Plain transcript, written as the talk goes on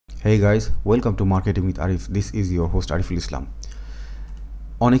Hey guys, welcome to Marketing with Aref. This is your host Areful Islam.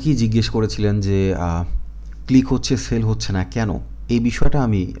 অনেকেই জিজ্ঞেস করেছিলেন যে click হচ্ছে সেল হচ্ছে না কেন। এই বিষয়টা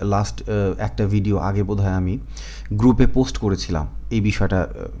আমি লাস্ট একটা ভিডিও আগে বোধহয় আমি গ্রুপে পোস্ট করেছিলাম এই বিষয়টা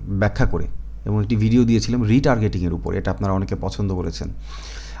ব্যাখ্যা করে, এবং একটি ভিডিও দিয়েছিলাম রিটার্গেটিংয়ের উপর। এটা আপনারা অনেকে পছন্দ করেছেন।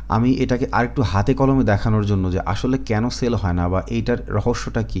 আমি এটাকে আরেকটু হাতে কলমে দেখানোর জন্য যে আসলে কেন সেল হয় না বা এইটার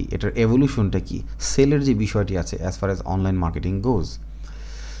রহস্যটা কী, এটার এভলিউশনটা কী, সেলের যে বিষয়টি আছে as far as online marketing গোজ।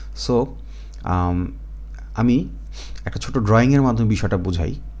 সো আমি একটা ছোট ড্রয়িংয়ের মাধ্যমে বিষয়টা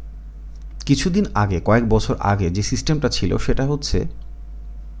বোঝাই। কিছুদিন আগে, কয়েক বছর আগে যে সিস্টেমটা ছিল সেটা হচ্ছে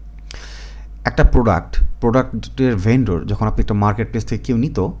একটা প্রোডাক্টের ভেন্ডর যখন আপনি একটা মার্কেট প্লেস থেকে কেউ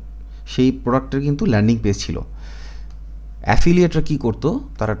নিত, সেই প্রোডাক্টের কিন্তু ল্যান্ডিং পেজ ছিল। অ্যাফিলিয়েটরা কী করতো,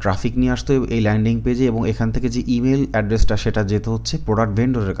 তারা ট্রাফিক নিয়ে আসতো এই ল্যান্ডিং পেজে, এবং এখান থেকে যে ইমেল অ্যাড্রেসটা সেটা যেত হচ্ছে প্রোডাক্ট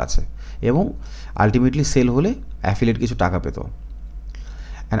ভেন্ডরের কাছে, এবং আলটিমেটলি সেল হলে অ্যাফিলিয়েট কিছু টাকা পেত।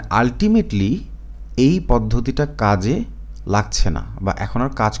 অ্যান্ড আলটিমেটলি এই পদ্ধতিটা কাজে লাগছে না বা এখন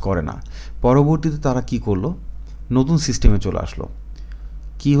আর কাজ করে না। পরবর্তীতে তারা কি করলো, নতুন সিস্টেমে চলে আসলো।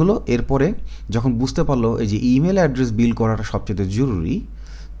 কি হলো এরপরে, যখন বুঝতে পারলো এই যে ইমেল অ্যাড্রেস বিল করাটা সবচেয়ে জরুরি,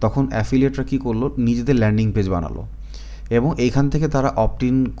 তখন অ্যাফিলিয়েটরা কী করলো, নিজেদের ল্যান্ডিং পেজ বানালো, এবং এইখান থেকে তারা অপ্ট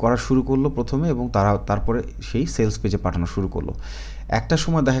ইন করা শুরু করলো প্রথমে, এবং তারপরে সেই সেলস পেজে পাঠানো শুরু করলো। একটা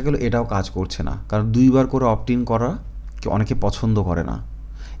সময় দেখা গেল এটাও কাজ করছে না, কারণ দুইবার করে অপ্ট ইন করা অনেকে পছন্দ করে না।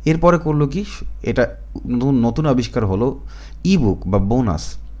 এরপরে করলো কি, এটা নতুন আবিষ্কার হলো ইবুক বা বোনাস,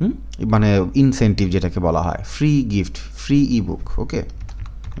 মানে ইনসেন্টিভ যেটাকে বলা হয়, ফ্রি গিফট, ফ্রি ইবুক। ওকে,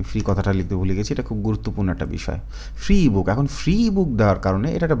 ফ্রি কথাটা লিখতে ভুলে গেছি, এটা খুব গুরুত্বপূর্ণ একটা বিষয়। ফ্রি ইবুক, এখন ফ্রি ইবুক দেওয়ার কারণে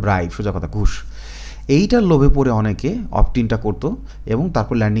এটা একটা ব্রাইব, সোজা কথা ঘুষ। এইটার লোভে পড়ে অনেকে অপ্ট ইনটা করতো এবং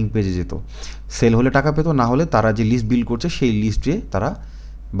তারপর ল্যান্ডিং পেজে যেত। সেল হলে টাকা পেতো, না হলে তারা যে লিস্ট বিল করছে সেই লিস্টে তারা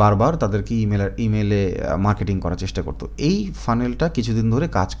বারবার তাদেরকে ইমেলে মার্কেটিং করার চেষ্টা করতো। এই ফানেলটা কিছুদিন ধরে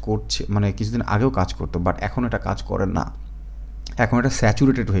কাজ করছে, মানে কিছুদিন আগেও কাজ করতো, বাট এখন এটা কাজ করে না। এখন এটা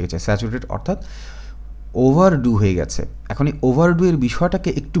স্যাচুরেটেড হয়ে গেছে। স্যাচুরেটেড অর্থাৎ ওভারডু হয়ে গেছে। এখন এই ওভারডু এর বিষয়টাকে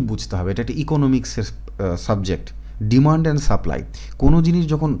একটু বুঝতে হবে। এটা একটা ইকোনমিক্সের সাবজেক্ট, ডিমান্ড অ্যান্ড সাপ্লাই। কোনো জিনিস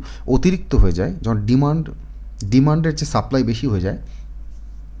যখন অতিরিক্ত হয়ে যায়, যখন ডিমান্ডের চেয়ে সাপ্লাই বেশি হয়ে যায়,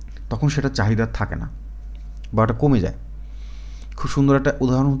 তখন সেটা চাহিদা থাকে না বা ওটা কমে যায়। খুব সুন্দর একটা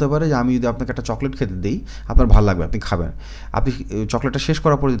উদাহরণ হতে পারে যে আমি যদি আপনাকে একটা চকলেট খেতে দিই, আপনার ভালো লাগবে, আপনি খাবেন। আপনি চকলেটটা শেষ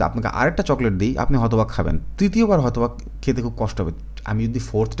করার পরে যদি আপনাকে আরেকটা চকলেট দিই, আপনি হয়তোবা খাবেন। তৃতীয়বার হয়তোবা খেতে খুব কষ্ট হবে। আমি যদি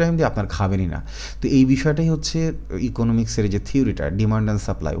ফোর্থ টাইম দিই, আপনার খাবেনই না। তো এই বিষয়টাই হচ্ছে ইকোনমিক্সের যে থিওরিটা, demand and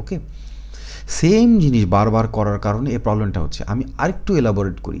supply. Okay, same জিনিস বারবার করার কারণে এই প্রবলেমটা হচ্ছে। আমি আরেকটু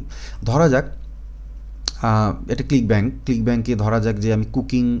এলাবোরেট করি। ধরা যাক এটা ক্লিক ব্যাঙ্কে ধরা যাক যে আমি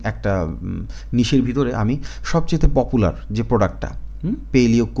কুকিং একটা নিশের ভিতরে আমি সবচেয়ে পপুলার যে প্রোডাক্টটা,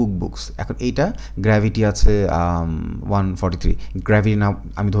 পেলিও কুকবুকস। এখন এইটা গ্র্যাভিটি আছে 143। গ্র্যাভিটি না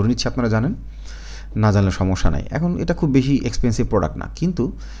আমি ধরে নিচ্ছি আপনারা জানেন, না জানলে সমস্যা নাই। এখন এটা খুব বেশি এক্সপেন্সিভ প্রোডাক্ট না, কিন্তু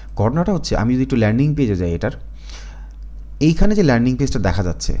ঘটনাটা হচ্ছে আমি যদি একটু ল্যান্ডিং পেজে যাই, এইখানে যে ল্যান্ডিং পেজটা দেখা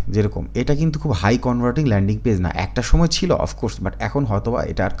যাচ্ছে যেরকম, এটা কিন্তু খুব হাই কনভার্টিং ল্যান্ডিং পেজ না। একটা সময় ছিল অফকোর্স, বাট এখন হয়তোবা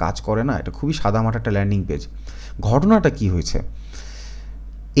এটা আর কাজ করে না। এটা খুবই সাদামাটা একটা ল্যান্ডিং পেজ। ঘটনাটা কি হয়েছে,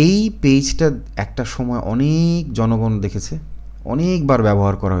 এই পেজটা একটা সময় অনেক জনগণ দেখেছে, অনেকবার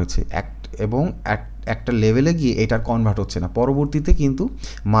ব্যবহার করা হয়েছে, এবং একটা লেভেলে গিয়ে এটার কনভার্ট হচ্ছে না। পরবর্তীতে কিন্তু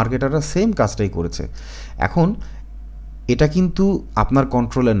মার্কেটাররা সেম কাজটাই করেছে। এখন এটা কিন্তু আপনার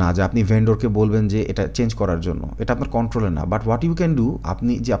কন্ট্রোলে না যে আপনি ভেন্ডরকে বলবেন যে এটা চেঞ্জ করার জন্য, এটা আপনার কন্ট্রোলে না। But what you can do,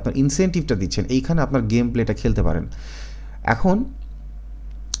 আপনি যে আপনার ইনসেন্টিভটা দিচ্ছেন, এইখানে আপনার গেম প্লেটা খেলতে পারেন। এখন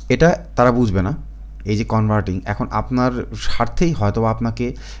এটা তারা বুঝবে না, এই যে কনভার্টিং। এখন আপনার স্বার্থেই হয়তো আপনাকে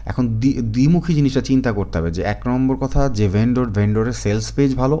এখন দ্বিমুখী জিনিসটা চিন্তা করতে হবে, যে এক নম্বর কথা যে ভেন্ডরের সেলস পেজ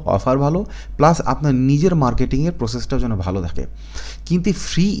ভালো, অফার ভালো, প্লাস আপনার নিজের মার্কেটিংয়ের প্রসেসটাও যেন ভালো থাকে। কিন্তু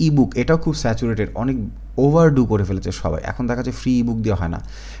ফ্রি ইবুক এটাও খুব স্যাচুরেটেড, অনেক ওভারডু করে ফেলেছে সবাই। এখন দেখা যাচ্ছে ফ্রি ইবুক দেওয়া হয় না।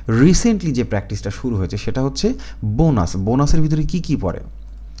 রিসেন্টলি যে প্র্যাকটিসটা শুরু হয়েছে সেটা হচ্ছে বোনাসের ভিতরে কী পড়ে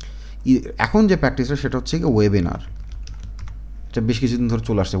এখন যে প্র্যাকটিসটা, সেটা হচ্ছে কি ওয়েবিনার। এটা বেশ কিছুদিন ধরে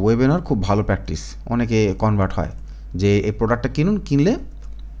চলে আসছে। ওয়েবিনার খুব ভালো প্র্যাকটিস, অনেকে কনভার্ট হয় যে এই প্রোডাক্টটা কিনলে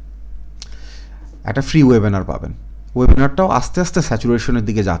একটা ফ্রি ওয়েবিনার পাবেন। ওয়েবিনারটাও আস্তে আস্তে স্যাচুরেশনের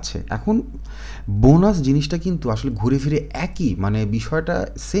দিকে যাচ্ছে। এখন বোনাস জিনিসটা কিন্তু আসলে ঘুরে ফিরে একই, মানে বিষয়টা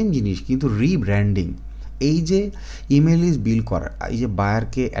সেম জিনিস, কিন্তু রিব্র্যান্ডিং। এই যে ইমেল লিস্ট বিল করার, এই যে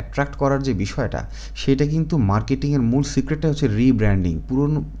বায়ারকে অ্যাট্রাক্ট করার যে বিষয়টা, সেটা কিন্তু মার্কেটিংয়ের মূল সিক্রেটটা হচ্ছে রিব্র্যান্ডিং।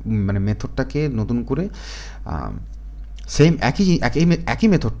 পুরনো মানে মেথডটাকে নতুন করে সেম একই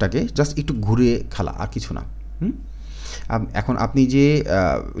মেথডটাকে জাস্ট একটু ঘুরে খেলা, আর কিছু না। এখন আপনি যে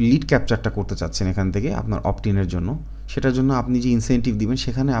লিড ক্যাপচারটা করতে চাচ্ছেন এখান থেকে আপনার অপ্ট ইনের জন্য, সেটার জন্য আপনি যে ইনসেন্টিভ দিবেন,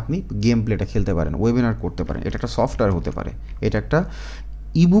 সেখানে আপনি গেম প্লেটা খেলতে পারেন, ওয়েবিনার করতে পারেন। এটা একটা সফটওয়্যার হতে পারে, এটা একটা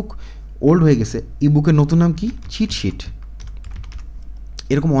ইবুক ওল্ড হয়ে গেছে, ইবুকের নতুন নাম কি? চিটশিট।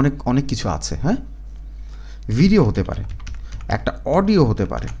 এরকম অনেক অনেক কিছু আছে। হ্যাঁ, ভিডিও হতে পারে, একটা অডিও হতে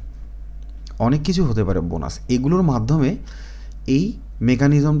পারে, অনেক কিছু হতে পারে বোনাস। এগুলোর মাধ্যমে এই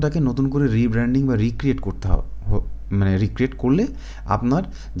মেকানিজমটাকে নতুন করে রিব্র্যান্ডিং বা রিক্রিয়েট করতে হবে, মানে রিক্রিয়েট করলে আপনার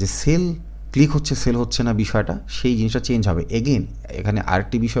যে সেল ক্লিক হচ্ছে সেল হচ্ছে না বিষয়টা, সেই জিনিসটা চেঞ্জ হবে। এগেইন এখানে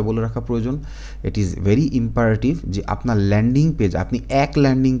আরেকটি বিষয় বলে রাখা প্রয়োজন, ইট ইজ ভেরি ইম্পারেটিভ যে আপনার ল্যান্ডিং পেজ, আপনি এক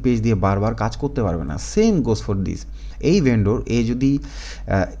ল্যান্ডিং পেজ দিয়ে বারবার কাজ করতে পারবেন না। Same goes for this. এই ভেন্ডর যদি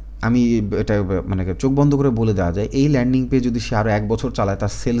আমি এটা মানে চোখ বন্ধ করে বলে দেওয়া যায়, এই ল্যান্ডিং পেজ যদি সে আরও 1 বছর চালায়,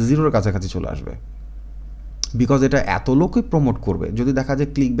 তার সেল জিরোর কাছাকাছি চলে আসবে, বিকজ এটা এত লোকই প্রমোট করবে। যদি দেখা যায়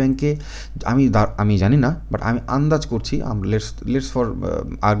ক্লিক ব্যাঙ্কে, আমি জানি না, বাট আমি আন্দাজ করছি, লেটস ফর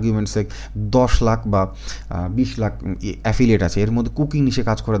আর্গুমেন্টস 10 লাখ বা 20 লাখ অ্যাফিলিয়েট আছে, এর মধ্যে কুকিং নিশে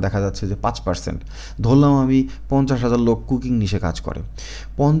কাজ করে দেখা যাচ্ছে যে 5%। ধরলাম আমি 50,000 লোক কুকিং নিশে কাজ করে,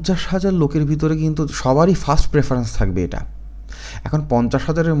 50,000 লোকের ভিতরে কিন্তু সবারই ফার্স্ট প্রেফারেন্স থাকবে এটা। এখন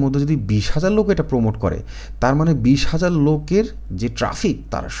 50,000-এর মধ্যে যদি 20,000 লোক এটা প্রমোট করে, তার মানে 20,000 লোকের যে ট্রাফিক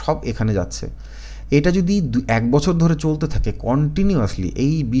তারা সব এখানে যাচ্ছে। এটা যদি 1 বছর ধরে চলতে থাকে কন্টিনিউয়াসলি,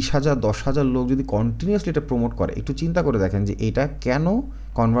 এই 20,000 10,000 লোক যদি কন্টিনিউয়াসলি এটা প্রমোট করে, একটু চিন্তা করে দেখেন যে এটা কেন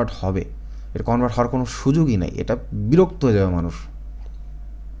কনভার্ট হবে। এটা কনভার্ট হওয়ার কোনো সুযোগই নাই, এটা বিরক্ত হয়ে যাবে মানুষ,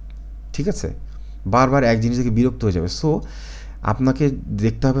 ঠিক আছে? বারবার এক জিনিস থেকে বিরক্ত হয়ে যাবে। সো আপনাকে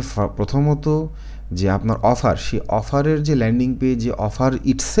দেখতে হবে প্রথমত যে আপনার অফার, সেই অফারের যে ল্যান্ডিং পেজ, যে অফার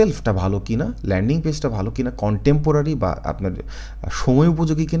ইটসেলফটা ভালো কিনা, ল্যান্ডিং পেজটা ভালো কিনা, কন্টেম্পোরারি বা আপনার সময়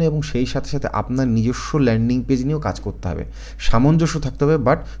উপযোগী কিনা, এবং সেই সাথে সাথে আপনার নিজস্ব ল্যান্ডিং পেজ নিয়েও কাজ করতে হবে, সামঞ্জস্য থাকতে হবে।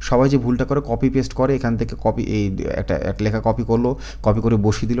 বাট সবাই যে ভুলটা করে কপি পেস্ট করে, এখান থেকে কপি, এই একটা লেখা কপি করলো, কপি করে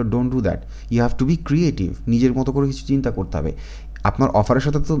বসিয়ে দিল, don't do that. You have to be creative, নিজের মতো করে কিছু চিন্তা করতে হবে। আপনার অফারের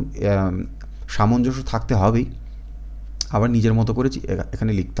সাথে তো সামঞ্জস্য থাকতে হবেই, আবার নিজের মতো করে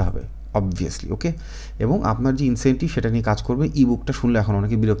এখানে লিখতে হবে অবভিয়াসলি, ওকে? এবং আপনার যে ইনসেন্টিভ সেটা নিয়ে কাজ করবে। ইবুকটা শুনলে এখন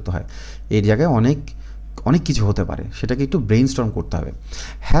অনেকে বিরক্ত হয়, এর জায়গায় অনেক অনেক কিছু হতে পারে, সেটাকে একটু ব্রেইনস্টর্ম করতে হবে।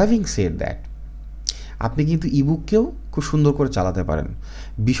 হ্যাভিং সেড দ্যাট, আপনি কিন্তু ইবুককেও খুব সুন্দর করে চালাতে পারেন।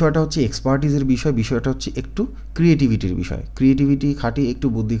 বিষয়টা হচ্ছে এক্সপার্টিসের বিষয়, বিষয়টা হচ্ছে একটু ক্রিয়েটিভিটির বিষয়। ক্রিয়েটিভিটি খাটিয়ে, একটু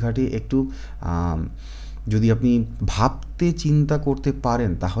বুদ্ধি খাটিয়ে, একটু যদি আপনি ভাবতে চিন্তা করতে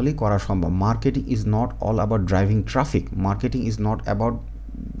পারেন তাহলেই করা সম্ভব। Marketing is not all about driving traffic, marketing is not about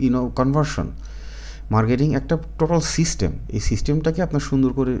conversion. Marketing একটা টোটাল সিস্টেম, এই সিস্টেমটাকে আপনার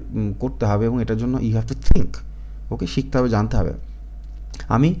সুন্দর করে করতে হবে, এবং এটার জন্য ইউ হ্যাভ টু থিঙ্ক, ওকে? শিখতে হবে, জানতে হবে।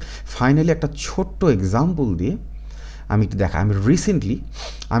 আমি ফাইনালি একটা ছোট্ট এক্সাম্পল দিয়ে আমি একটু আমি রিসেন্টলি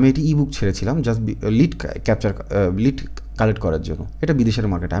একটি ইবুক ছেড়েছিলাম জাস্ট লিড কালেক্ট করার জন্য। এটা বিদেশের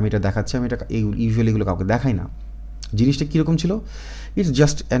মার্কেটে আমি এটা দেখাচ্ছি, আমি এটা ইউজুয়ালি এগুলো কাউকে দেখাই না। জিনিসটা কীরকম ছিল? ইটস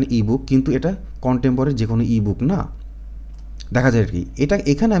জাস্ট অ্যান ইবুক, কিন্তু এটা কন্টেম্পোরারি যে কোনো ইবুক না, দেখা যায় আর কি।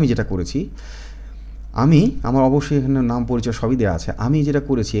 এখানে আমি যেটা করেছি, আমার অবশ্যই এখানে নাম পরিচয় সবই দেওয়া আছে। আমি যেটা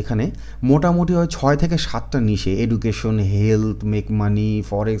করেছি এখানে মোটামুটি হয় 6 থেকে 7টা নিশে, এডুকেশন, হেলথ, মেক মানি,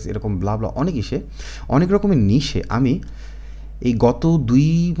 ফরেক্স, এরকম ব্লা অনেক রকমের নিশে আমি এই গত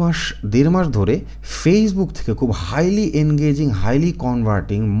 1.5 মাস ধরে ফেসবুক থেকে খুব হাইলি এনগেজিং, হাইলি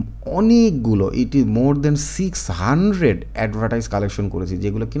কনভার্টিং অনেকগুলো, it is more then 600 advertise collection করেছি,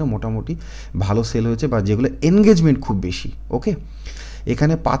 যেগুলো কিনা মোটামুটি ভালো সেল হয়েছে বা যেগুলো এনগেজমেন্ট খুব বেশি, ওকে?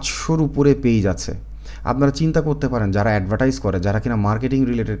 এখানে 500-র উপরে পেজ আছে। আপনারা চিন্তা করতে পারেন, যারা অ্যাডভার্টাইজ করে, যারা কিনা মার্কেটিং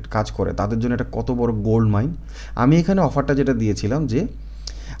রিলেটেড কাজ করে, তাদের জন্য এটা কত বড় গোল্ড মাইন। আমি এখানে অফারটা যেটা দিয়েছিলাম যে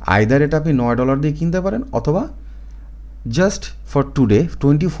আইদার এটা আপনি $9 দিয়ে কিনতে পারেন, অথবা জাস্ট ফর টুডে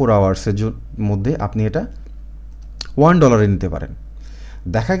 24 আওয়ার্সের মধ্যে আপনি এটা $1 নিতে পারেন।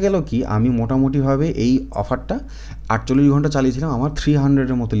 দেখা গেল কি, আমি মোটামুটিভাবে এই অফারটা 48 ঘন্টা চালিয়েছিলাম, আমার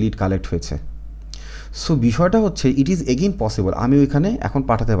 300-এর মতো লিড কালেক্ট হয়েছে। সো বিষয়টা হচ্ছে, ইট ইজ এগেইন পসিবল, আমি ওইখানে এখন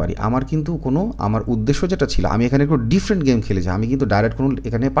পাঠাতে পারি। আমার উদ্দেশ্য যেটা ছিল, আমি এখানে একটু ডিফারেন্ট গেম খেলেছি। আমি কিন্তু ডাইরেক্ট কোনো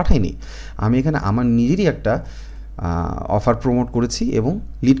এখানে পাঠাইনি, আমি এখানে আমার নিজেরই একটা অফার প্রমোট করেছি এবং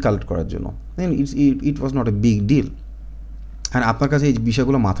লিড কালেক্ট করার জন্য। ইট was not a big deal. আর আপনার কাছে এই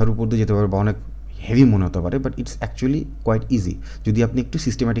বিষয়গুলো মাথার উপর দিয়ে যেতে পারে বা অনেক হেভি মনে হতে পারে, but it's actually quite easy যদি আপনি একটু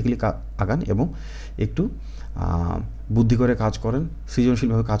সিস্টেম্যাটিক্যালি আগান এবং একটু বুদ্ধি করে কাজ করেন,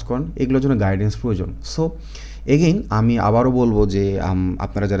 সৃজনশীলভাবে কাজ করেন। এগুলোর জন্য গাইডেন্স প্রয়োজন। সো এগেইন আমি আবারও বলবো যে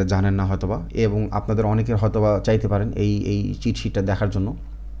আপনারা যারা জানেন না হয়তোবা, এবং আপনাদের অনেকের হয়তোবা চাইতে পারেন এই চিটশিটটা দেখার জন্য,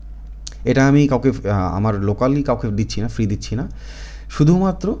 এটা আমি কাউকে আমার লোকালি কাউকে দিচ্ছি না, ফ্রি দিচ্ছি না।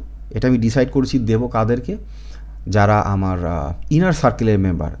 শুধুমাত্র এটা আমি ডিসাইড করেছি দেবো কাদেরকে, যারা আমার ইনার সার্কেলের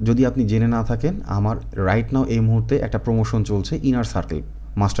মেম্বার। যদি আপনি জেনে না থাকেন, আমার রাইট নাও এই মুহূর্তে একটা প্রমোশন চলছে inner circle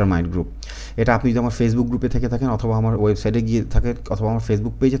master mind group. এটা আপনি যদি আমার ফেসবুক গ্রুপে থেকে থাকেন অথবা আমার ওয়েবসাইটে গিয়ে থাকেন অথবা আমার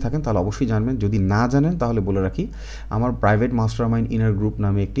ফেসবুক পেজে থাকেন তাহলে অবশ্যই জানবেন। যদি না জানেন তাহলে বলে রাখি, আমার private master mind inner group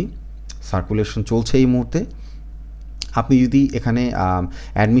নামে একটি সার্কুলেশন চলছে এই মুহূর্তে। আপনি যদি এখানে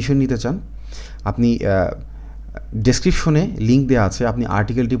অ্যাডমিশন নিতে চান, আপনি ডেসক্রিপশনে লিঙ্ক দেওয়া আছে, আপনি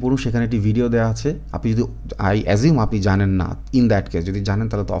আর্টিকেলটি পড়ুন, সেখানে একটি ভিডিও দেওয়া আছে। আপনি যদি আই অ্যাজিউম আপনি জানেন না, ইন দ্যাট কেস যদি জানেন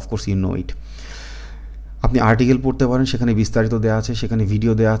তাহলে তো অফকোর্স ইউ নো ইট। আপনি আর্টিকেল পড়তে পারেন, সেখানে বিস্তারিত দেওয়া আছে, সেখানে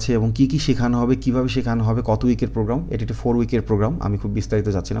ভিডিও দেওয়া আছে এবং কী কী শেখানো হবে, কীভাবে শেখানো হবে, কত উইকের প্রোগ্রাম। এটি একটি 4 উইকের প্রোগ্রাম, আমি খুব বিস্তারিত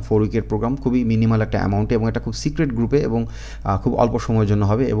যাচ্ছি না। 4 উইকের প্রোগ্রাম, খুবই মিনিমাল একটা অ্যামাউন্টে এবং এটা খুব সিক্রেট গ্রুপে এবং খুব অল্প সময়ের জন্য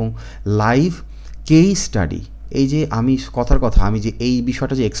হবে এবং লাইভ কেস স্টাডি। এই যে আমি কথার কথা, আমি যে এই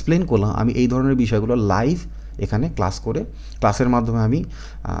বিষয়টা যে এক্সপ্লেন করলাম, আমি এই ধরনের বিষয়গুলো লাইভ এখানে ক্লাস করে ক্লাসের মাধ্যমে আমি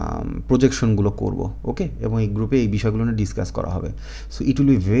প্রজেকশনগুলো করব, ওকে, এবং এই গ্রুপে এই বিষয়গুলো নিয়ে ডিসকাস করা হবে। So it will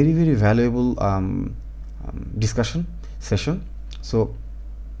be very very valuable discussion session. So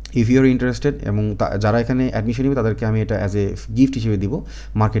if you are interested, এবং যারা এখানে অ্যাডমিশন নেবে তাদেরকে আমি এটা অ্যাজ এ গিফট হিসেবে দিব,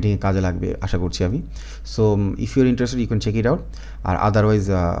 মার্কেটিংয়ে কাজে লাগবে আশা করছি আমি। So if you are interested you can check it out. R otherwise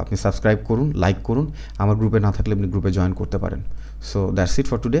আপনি সাবস্ক্রাইব করুন, লাইক করুন, আমার গ্রুপে না থাকলে আপনি গ্রুপে জয়েন করতে পারেন। So that's it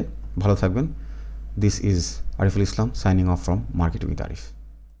for today, ভালো থাকবেন। This is Areful Islam signing off from Marketing with Aref.